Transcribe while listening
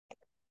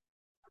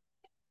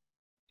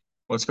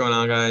What's going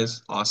on,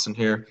 guys? Austin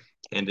here.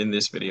 And in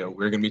this video,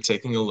 we're going to be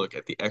taking a look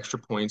at the extra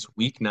points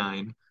week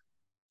 9,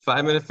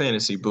 5-minute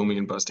fantasy booming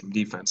and busting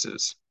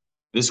defenses.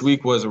 This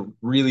week was a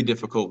really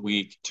difficult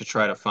week to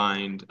try to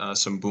find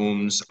some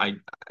booms.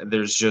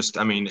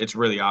 It's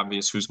really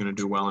obvious who's going to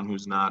do well and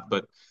who's not.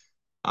 But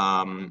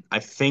I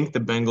think the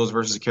Bengals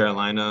versus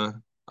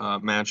Carolina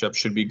matchup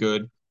should be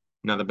good.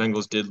 Now, the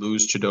Bengals did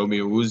lose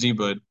Chidobe Awuzie,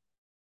 but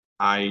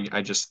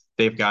I just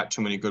they've got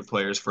too many good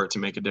players for it to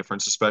make a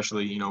difference,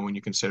 especially, when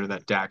you consider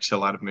that Dax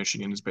Hill out of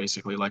Michigan is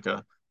basically like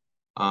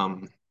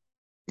um,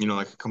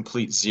 like a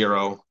complete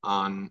zero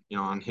on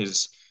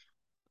his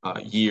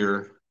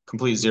year.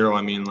 Complete zero,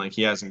 I mean, like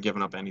he hasn't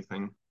given up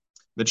anything.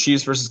 The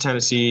Chiefs versus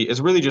Tennessee is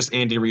really just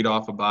Andy Reid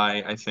off a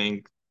bye, I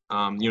think.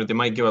 They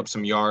might give up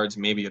some yards,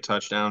 maybe a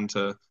touchdown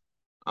to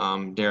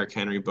Derrick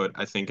Henry, but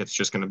I think it's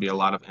just going to be a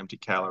lot of empty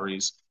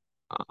calories.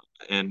 Uh,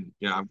 and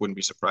I wouldn't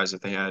be surprised if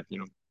they had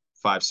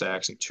 5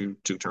 sacks and two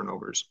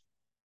turnovers.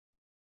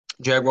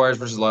 Jaguars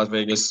versus Las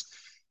Vegas.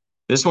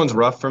 This one's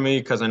rough for me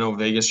because I know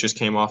Vegas just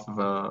came off of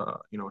a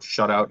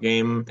shutout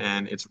game,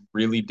 and it's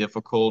really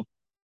difficult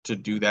to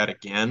do that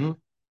again.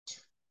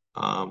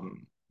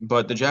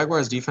 But the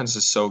Jaguars defense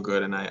is so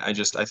good, and I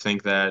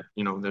think that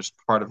there's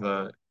part of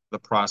the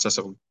process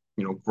of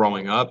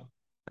growing up.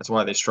 That's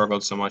why they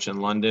struggled so much in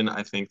London.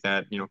 I think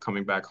that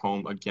coming back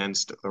home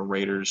against the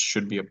Raiders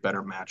should be a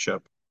better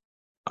matchup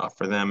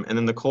for them. And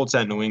then the Colts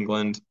at New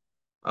England.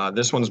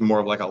 This one's more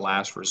of like a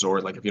last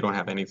resort. Like if you don't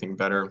have anything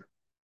better,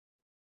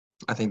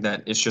 I think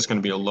that it's just going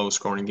to be a low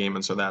scoring game.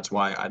 And so that's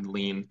why I'd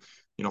lean,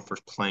 for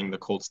playing the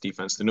Colts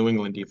defense. The New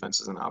England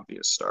defense is an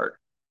obvious start.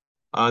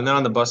 And then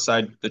on the bus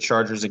side, the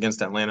Chargers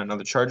against Atlanta. Now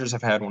the Chargers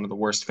have had one of the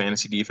worst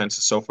fantasy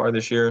defenses so far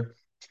this year.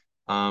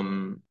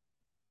 Um,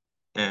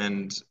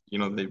 and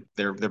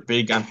they're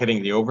big on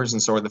hitting the overs,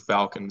 and so are the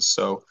Falcons.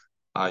 So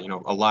a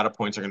lot of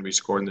points are going to be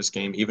scored in this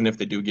game, even if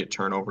they do get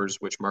turnovers,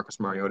 which Marcus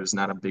Mariota is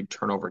not a big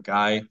turnover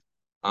guy.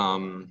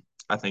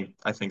 I think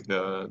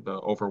the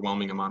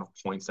overwhelming amount of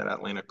points that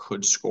Atlanta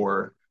could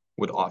score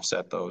would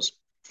offset those.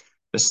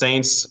 The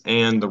Saints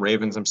and the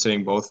Ravens, I'm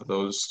sitting both of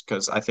those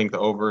because I think the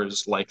over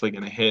is likely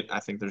going to hit. I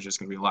think there's just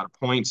going to be a lot of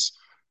points.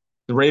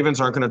 The Ravens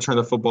aren't going to turn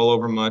the football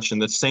over much,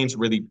 and the Saints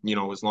really,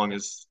 as long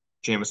as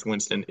Jameis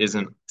Winston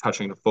isn't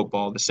touching the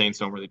football, the Saints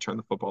don't really turn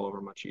the football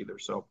over much either.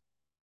 So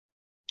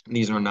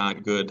these are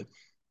not good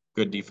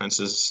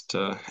defenses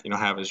to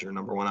have as your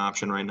number one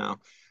option right now.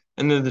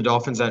 And then the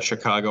Dolphins at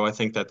Chicago, I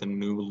think that the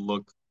new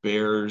look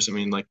Bears, I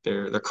mean, like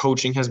their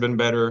coaching has been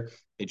better.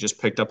 They just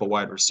picked up a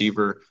wide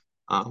receiver.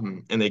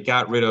 And they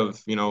got rid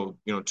of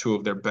two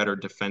of their better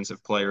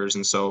defensive players,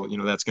 and so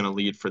that's going to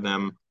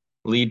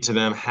lead to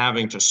them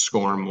having to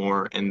score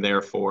more, and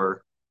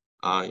therefore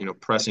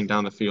pressing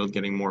down the field,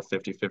 getting more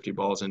 50-50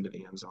 balls into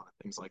the end zone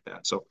and things like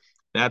that. So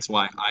that's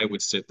why I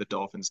would sit the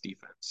Dolphins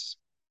defense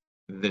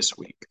this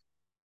week.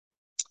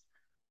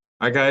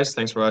 All right, guys,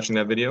 thanks for watching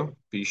that video.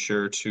 Be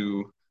sure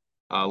to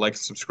like and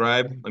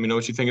subscribe. Let me know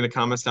what you think in the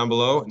comments down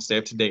below, and stay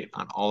up to date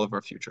on all of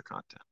our future content.